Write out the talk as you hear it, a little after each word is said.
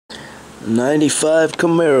95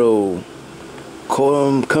 Camaro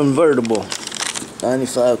Convertible.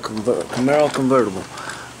 95 Camaro Convertible.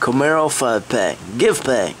 Camaro 5-pack. Gift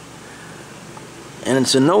pack. And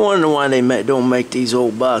it's no wonder why they don't make these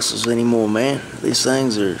old boxes anymore, man. These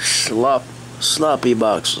things are sloppy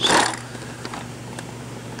boxes.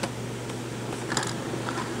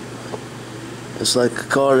 It's like a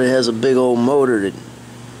car that has a big old motor that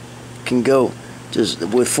can go just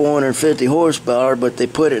with 450 horsepower, but they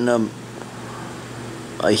put it in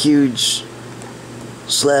a huge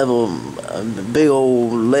slab of a big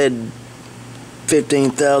old lead,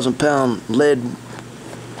 15,000 pound lead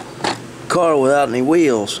car without any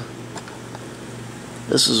wheels.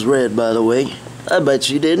 This is red, by the way. I bet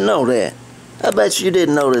you didn't know that. I bet you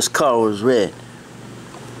didn't know this car was red.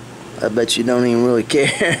 I bet you don't even really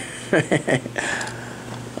care.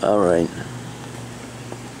 Alright.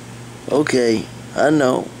 Okay, I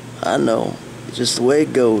know. It's just the way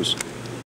it goes.